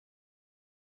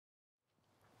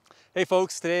Hey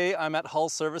folks, today I'm at Hull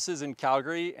Services in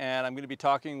Calgary and I'm going to be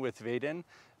talking with Vaden.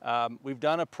 We've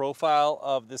done a profile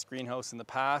of this greenhouse in the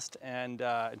past and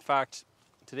in fact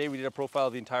today we did a profile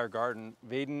of the entire garden.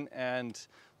 Vaden and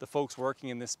the folks working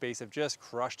in this space have just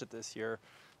crushed it this year.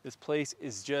 This place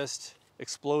is just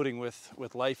exploding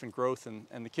with life and growth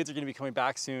and the kids are going to be coming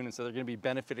back soon and so they're going to be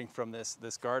benefiting from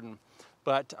this garden.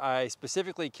 But I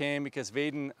specifically came because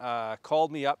Vaden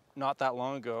called me up not that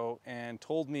long ago and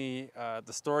told me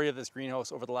the story of this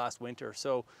greenhouse over the last winter.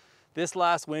 So this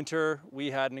last winter, we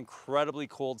had an incredibly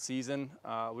cold season.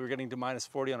 We were getting to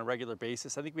 -40 on a regular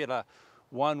basis. I think we had a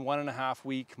 1.5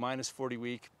 week -40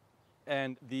 week.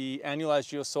 And the annualized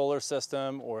geosolar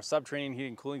system or subterranean heating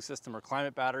and cooling system or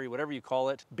climate battery, whatever you call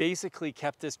it, basically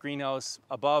kept this greenhouse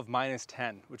above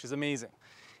 -10, which is amazing.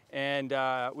 And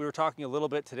we were talking a little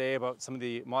bit today about some of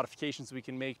the modifications we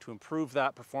can make to improve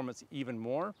that performance even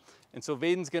more. And so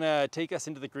Vaden's gonna take us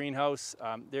into the greenhouse.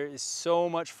 There is so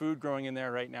much food growing in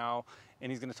there right now,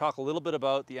 and he's gonna talk a little bit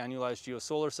about the annualized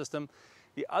geosolar system.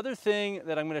 The other thing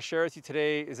that I'm gonna share with you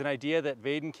today is an idea that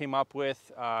Vaden came up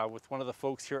with one of the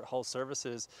folks here at Hull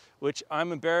Services, which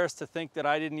I'm embarrassed to think that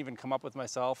I didn't even come up with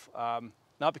myself.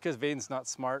 Not because Vaden's not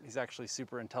smart, he's actually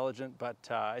super intelligent, but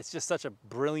it's just such a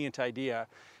brilliant idea.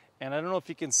 And I don't know if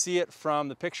you can see it from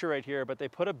the picture right here, but they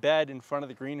put a bed in front of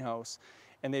the greenhouse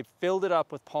and they filled it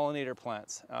up with pollinator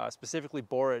plants, specifically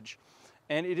borage.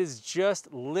 And it is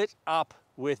just lit up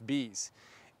with bees.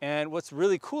 And what's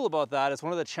really cool about that is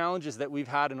one of the challenges that we've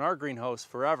had in our greenhouse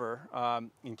forever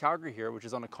in Calgary here, which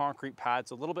is on a concrete pad,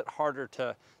 so a little bit harder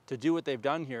to do what they've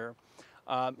done here,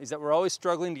 is that we're always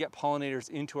struggling to get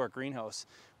pollinators into our greenhouse,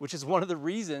 which is one of the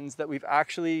reasons that we've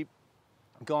actually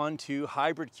gone to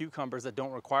hybrid cucumbers that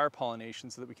don't require pollination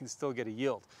so that we can still get a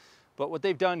yield. But what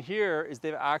they've done here is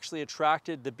they've actually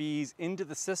attracted the bees into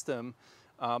the system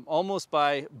almost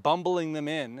by bumbling them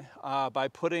in by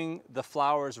putting the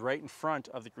flowers right in front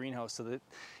of the greenhouse. So that,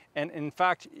 and in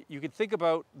fact, you could think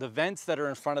about the vents that are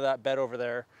in front of that bed over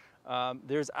there.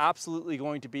 There's absolutely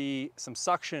going to be some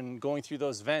suction going through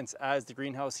those vents as the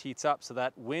greenhouse heats up, so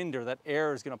that wind or that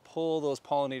air is going to pull those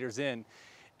pollinators in.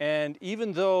 And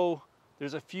even though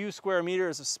there's a few square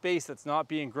meters of space that's not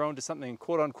being grown to something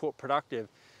quote unquote productive,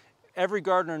 every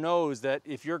gardener knows that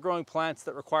if you're growing plants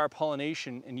that require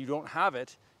pollination and you don't have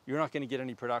it, you're not going to get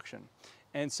any production.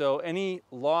 And so any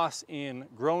loss in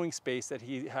growing space that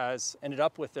he has ended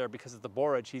up with there because of the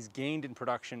borage, he's gained in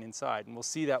production inside. And we'll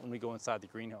see that when we go inside the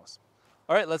greenhouse.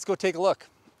 All right, let's go take a look.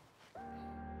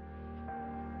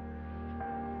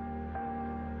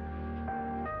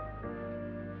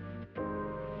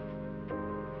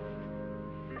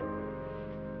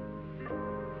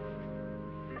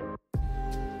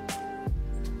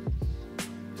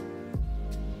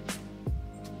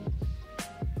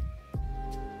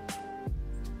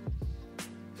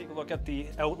 Take a look at the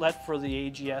outlet for the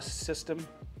AGS system.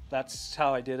 That's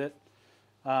how I did it.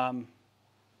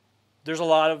 There's a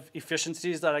lot of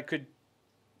efficiencies that I could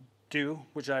do,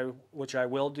 which I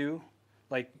will do.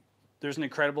 Like, there's an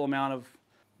incredible amount of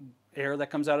air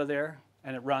that comes out of there,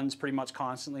 and it runs pretty much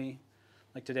constantly.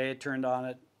 Like today, it turned on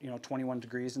at 21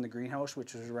 degrees in the greenhouse,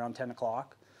 which is around 10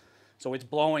 o'clock. So it's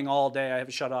blowing all day. I have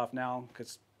it shut off now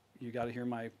because you got to hear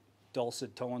my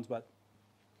dulcet tones, but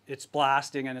it's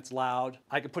blasting and it's loud.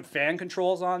 I could put fan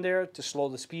controls on there to slow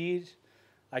the speed.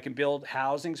 I can build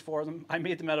housings for them. I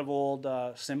made them out of old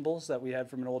cymbals that we had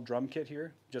from an old drum kit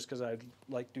here, just because I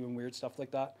like doing weird stuff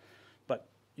like that. But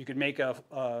you could make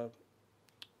a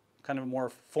kind of a more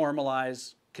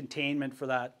formalized containment for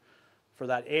that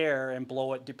air and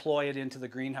deploy it into the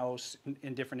greenhouse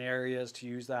in different areas to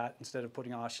use that instead of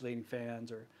putting oscillating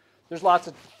fans. Or there's lots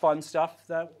of fun stuff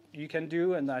that you can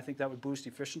do, and I think that would boost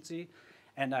efficiency.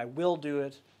 And I will do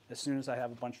it as soon as I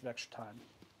have a bunch of extra time.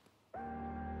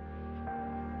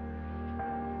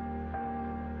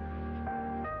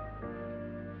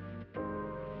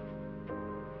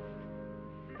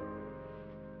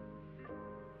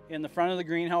 In the front of the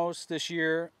greenhouse this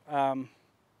year, one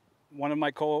of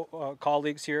my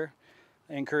colleagues here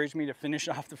encouraged me to finish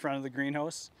off the front of the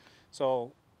greenhouse.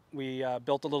 So we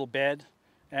built a little bed,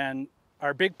 and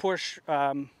our big push,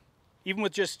 even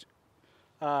with just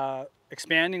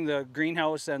expanding the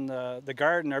greenhouse and the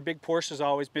garden, our big push has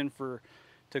always been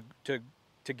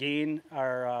to gain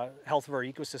our health of our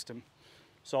ecosystem.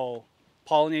 So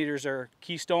pollinators are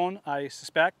keystone, I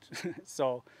suspect.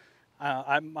 So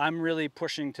I'm really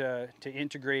pushing to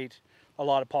integrate a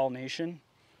lot of pollination,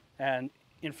 and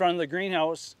in front of the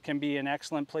greenhouse can be an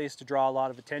excellent place to draw a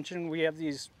lot of attention. We have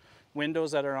these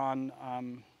windows that are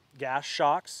on gas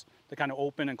shocks that kind of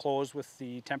open and close with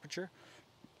the temperature.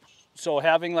 So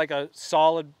having like a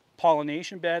solid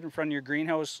pollination bed in front of your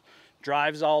greenhouse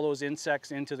drives all those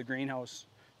insects into the greenhouse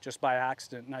just by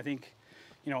accident. And I think,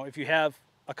 you know, if you have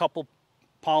a couple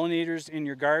pollinators in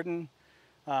your garden,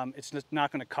 it's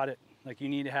not going to cut it. Like, you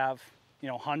need to have, you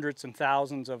know, hundreds and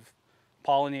thousands of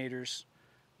pollinators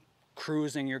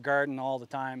cruising your garden all the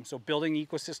time. So building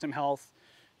ecosystem health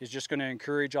is just going to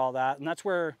encourage all that. And that's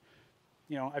where,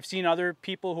 you know, I've seen other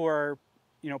people who are,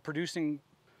 you know, producing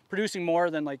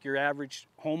more than like your average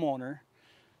homeowner,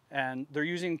 and they're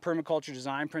using permaculture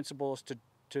design principles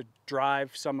to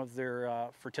drive some of their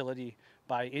fertility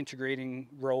by integrating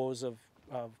rows of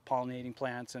pollinating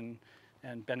plants and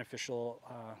beneficial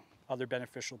other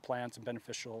beneficial plants and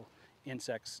beneficial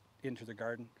insects into the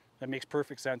garden. That makes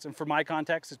perfect sense, and for my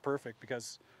context, it's perfect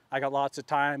because I got lots of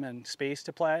time and space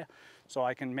to play, so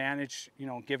I can manage, you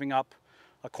know, giving up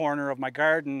a corner of my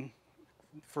garden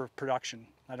for production.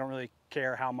 I don't really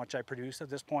care how much I produce at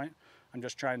this point. I'm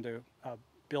just trying to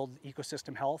build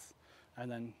ecosystem health,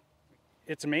 and then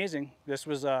it's amazing. This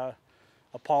was a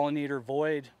pollinator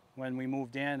void when we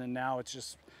moved in, and now it's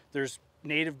just, there's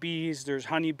native bees, there's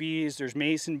honey bees, there's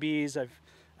mason bees.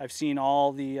 I've seen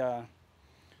all the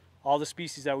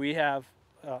species that we have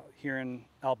here in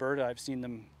Alberta. I've seen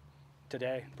them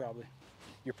today, probably.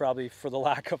 You're probably, for the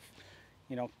lack of,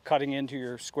 you know, cutting into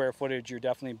your square footage, you're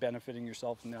definitely benefiting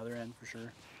yourself on the other end for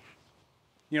sure.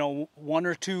 You know, one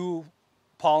or two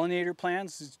pollinator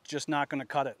plants is just not going to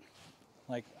cut it.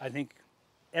 Like, I think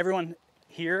everyone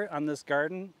here on this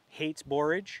garden hates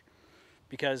borage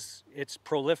because it's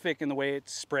prolific in the way it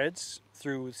spreads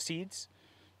through seeds.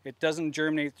 It doesn't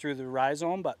germinate through the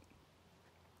rhizome, but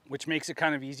which makes it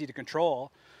kind of easy to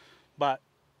control, but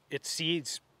it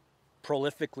seeds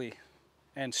prolifically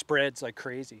and spreads like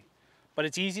crazy. But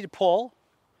it's easy to pull,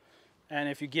 and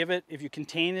if you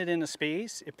contain it in a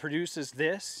space, it produces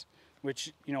this,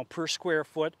 which, you know, per square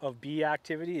foot of bee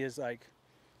activity is like,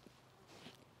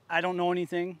 I don't know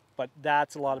anything, but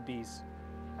that's a lot of bees.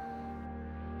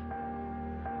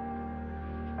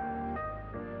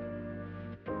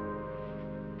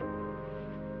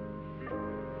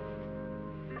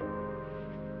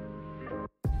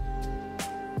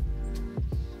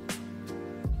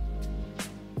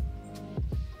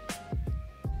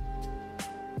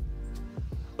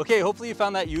 Okay, hopefully you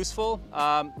found that useful.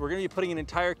 We're going to be putting an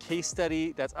entire case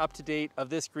study that's up to date of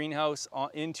this greenhouse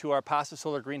into our passive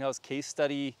solar greenhouse case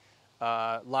study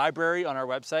library on our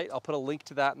website. I'll put a link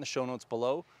to that in the show notes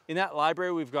below. In that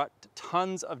library, we've got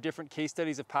tons of different case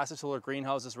studies of passive solar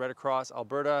greenhouses right across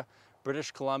Alberta,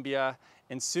 British Columbia,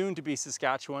 and soon to be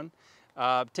Saskatchewan.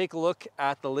 Take a look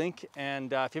at the link,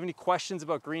 and if you have any questions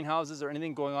about greenhouses or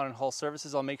anything going on in Hull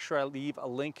Services, I'll make sure I leave a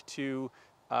link to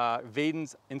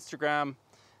Vaden's Instagram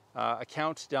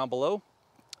account down below,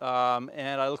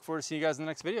 and I look forward to seeing you guys in the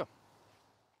next video.